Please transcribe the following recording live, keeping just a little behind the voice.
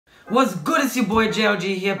What's good? It's your boy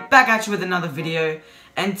JLG here, back at you with another video.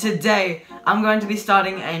 And today, I'm going to be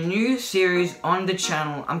starting a new series on the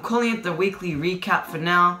channel. I'm calling it the weekly recap for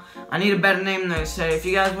now. I need a better name though, so if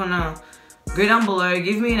you guys want to go down below,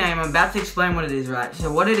 give me a name. I'm about to explain what it is, right?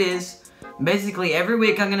 So what it is, basically every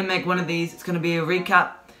week I'm going to make one of these. It's going to be a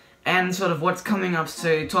recap and sort of what's coming up.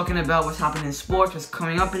 So talking about what's happening in sports, what's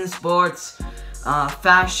coming up in sports,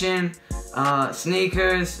 fashion,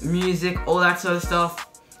 sneakers, music, all that sort of stuff.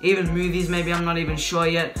 Even movies, maybe, I'm not even sure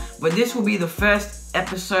yet. But this will be the first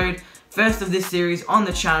of this series on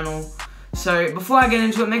the channel. So before I get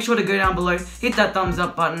into it, make sure to go down below, hit that thumbs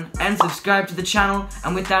up button, and subscribe to the channel.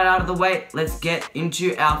 And with that out of the way, let's get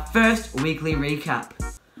into our first weekly recap.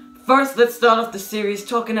 First, let's start off the series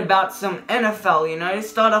talking about some NFL, you know,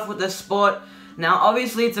 start off with the sport. Now,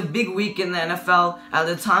 obviously, it's a big week in the NFL. At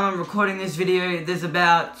the time I'm recording this video, there's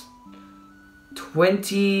about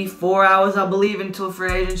 24 hours, I believe, until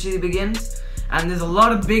free agency begins. And there's a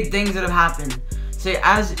lot of big things that have happened. So,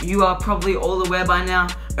 as you are probably all aware by now,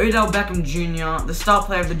 Odell Beckham Jr., the star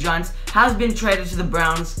player of the Giants, has been traded to the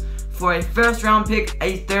Browns for a first-round pick,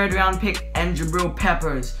 a third-round pick, and Jabril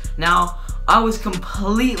Peppers. Now, I was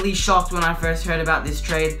completely shocked when I first heard about this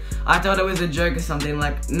trade. I thought it was a joke or something,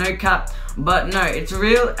 like, no cap. But no, it's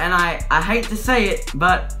real, and I hate to say it,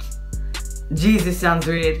 but Jesus, sounds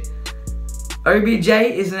weird. OBJ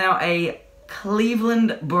is now a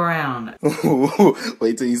Cleveland Brown.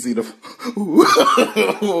 Wait till you see the...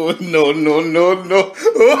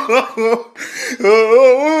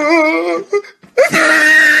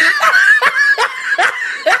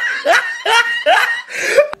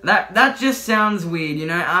 No. That just sounds weird, you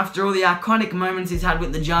know, after all the iconic moments he's had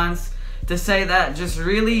with the Giants, to say that just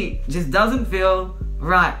doesn't feel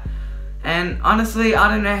right. And honestly, I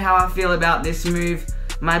don't know how I feel about this move.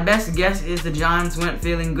 My best guess is the Giants weren't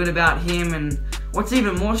feeling good about him, and what's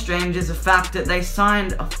even more strange is the fact that they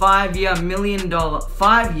signed a 5-year,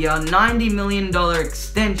 $90 million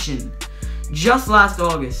extension just last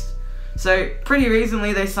August. So pretty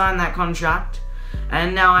recently they signed that contract,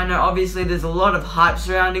 and now I know obviously there's a lot of hype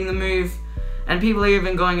surrounding the move, and people are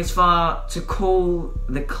even going as far to call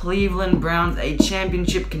the Cleveland Browns a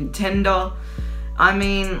championship contender. I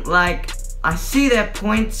mean, like, I see their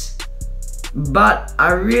points, but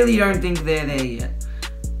I really don't think they're there yet.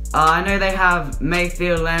 I know they have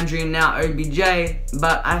Mayfield, Landry, and now OBJ,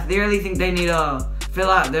 but I really think they need to fill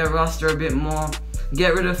out their roster a bit more,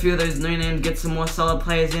 get rid of a few of those new names, get some more solid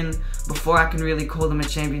players in before I can really call them a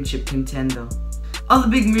championship contender. Other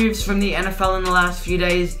big moves from the NFL in the last few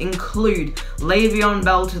days include Le'Veon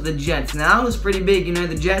Bell to the Jets. Now that was pretty big, you know,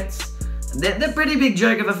 the Jets, they're a pretty big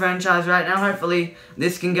joke of a franchise right now. Hopefully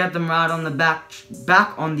this can get them right on the back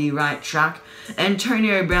on the right track.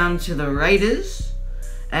 Antonio Brown to the Raiders,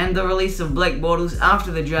 and the release of Blake Bortles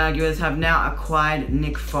after the Jaguars have now acquired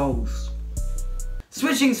Nick Foles.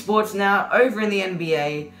 Switching sports now, over in the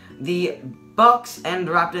NBA, the Bucks and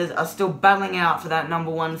Raptors are still battling out for that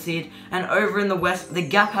 #1 seed, and over in the West, the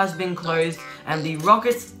gap has been closed, and the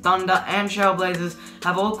Rockets, Thunder, and Trailblazers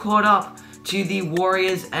have all caught up to the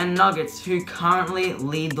Warriors and Nuggets, who currently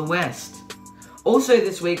lead the West. Also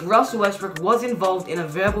this week, Russell Westbrook was involved in a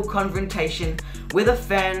verbal confrontation with a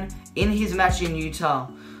fan in his match in Utah.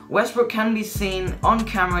 Westbrook can be seen on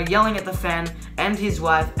camera yelling at the fan and his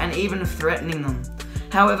wife, and even threatening them.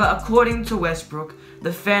 However, according to Westbrook,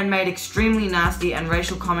 the fan made extremely nasty and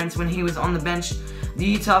racial comments when he was on the bench. The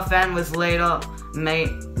Utah fan was later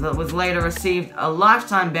received a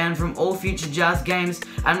lifetime ban from all future Jazz games,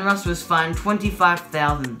 and Russ was fined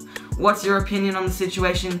 $25,000. What's your opinion on the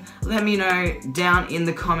situation? Let me know down in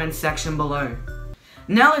the comments section below.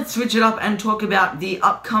 Now let's switch it up and talk about the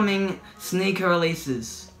upcoming sneaker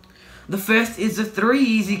releases. The first is the 3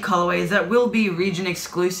 Yeezy colorways that will be region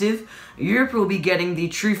exclusive. Europe will be getting the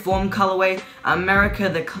True Form colorway, America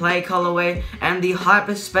the Clay colorway, and the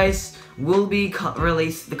Hyperspace will be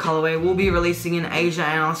releasing in Asia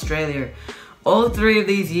and Australia. All 3 of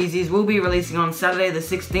these Yeezys will be releasing on Saturday the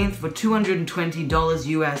 16th for $220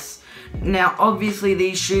 US. Now, obviously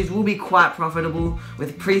these shoes will be quite profitable,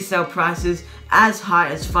 with pre-sale prices as high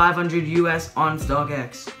as $500 US on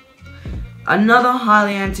StockX. Another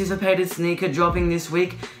highly anticipated sneaker dropping this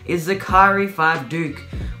week is the Kyrie 5 Duke.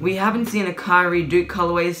 We haven't seen a Kyrie Duke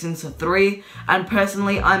colorway since the 3, and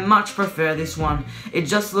personally I much prefer this one. It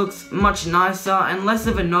just looks much nicer and less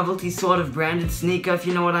of a novelty sort of branded sneaker, if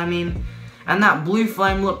you know what I mean. And that blue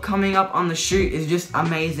flame look coming up on the shoe is just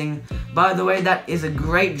amazing. By the way, that is a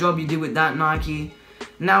great job you did with that Nike.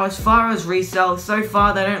 Now, as far as resale, so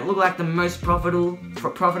far they don't look like the most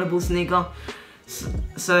profitable sneaker.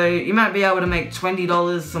 So you might be able to make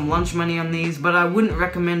 $20, some lunch money on these, but I wouldn't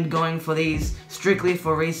recommend going for these strictly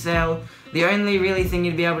for resale. The only really thing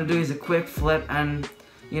you'd be able to do is a quick flip, and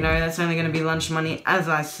you know, that's only going to be lunch money, as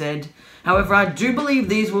I said. However, I do believe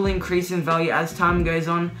these will increase in value as time goes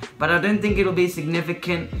on, but I don't think it'll be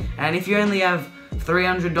significant. And if you only have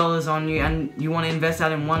 $300 on you and you want to invest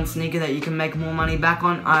that in one sneaker that you can make more money back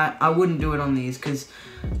on, I wouldn't do it on these, because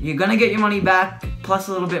you're going to get your money back plus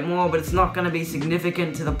a little bit more, but it's not going to be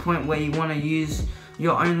significant to the point where you want to use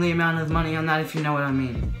your only amount of money on that, if you know what I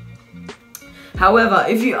mean. However,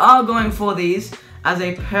 if you are going for these as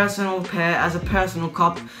a personal pair, as a personal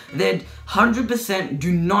cop, then 100%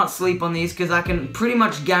 do not sleep on these, because I can pretty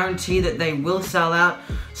much guarantee that they will sell out.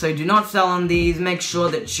 So do not sell on these. Make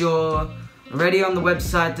sure that you're ready on the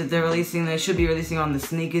website that they're releasing. They should be releasing on the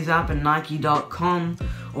sneakers app and Nike.com,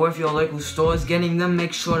 or if your local store is getting them,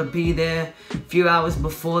 make sure to be there a few hours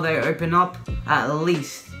before they open up, at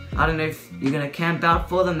least. I don't know if you're going to camp out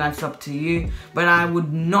for them, that's up to you, but I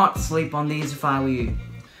would not sleep on these if I were you.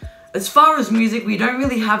 As far as music, we don't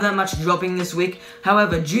really have that much dropping this week.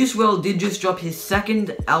 However, Wrld did just drop his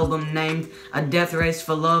second album named A Death Race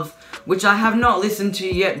for Love, which I have not listened to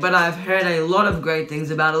yet, but I've heard a lot of great things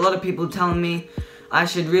about it. A lot of people telling me I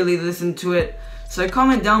should really listen to it. So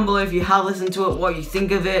comment down below if you have listened to it, what you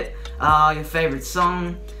think of it, your favorite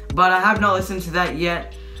song. But I have not listened to that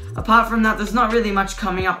yet. Apart from that, there's not really much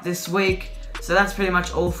coming up this week, so that's pretty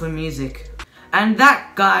much all for music. And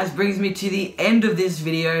that, guys, brings me to the end of this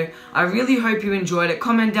video. I really hope you enjoyed it.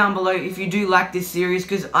 Comment down below if you do like this series,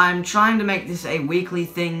 because I'm trying to make this a weekly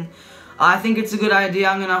thing. I think it's a good idea.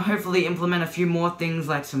 I'm going to hopefully implement a few more things,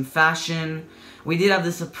 like some fashion. We did have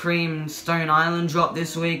the Supreme Stone Island drop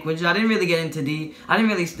this week, which I didn't really get into. I didn't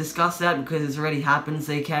really discuss that because it's already happened,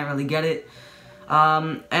 so you can't really get it.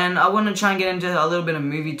 And I want to try and get into a little bit of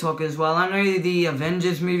movie talk as well. I know the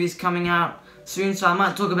Avengers movie's coming out soon, so I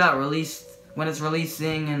might talk about when it's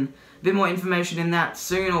releasing, and a bit more information in that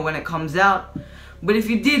soon, or when it comes out. But if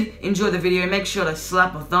you did enjoy the video, make sure to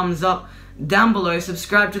slap a thumbs up down below,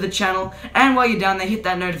 subscribe to the channel, and while you're down there, hit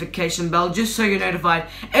that notification bell just so you're notified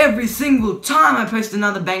every single time I post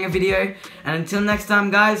another banger video. And until next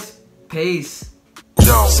time, guys, peace.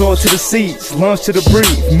 Soil to the seeds, lunch to the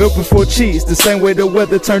breed, milk before cheese, the same way the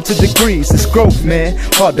weather turned to degrees. It's growth, man,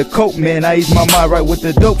 hard to cope, man. I ease my mind right with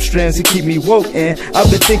the dope strands to keep me woke, and I've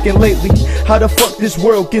been thinking lately, how the fuck this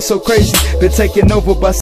world gets so crazy? Been taken over by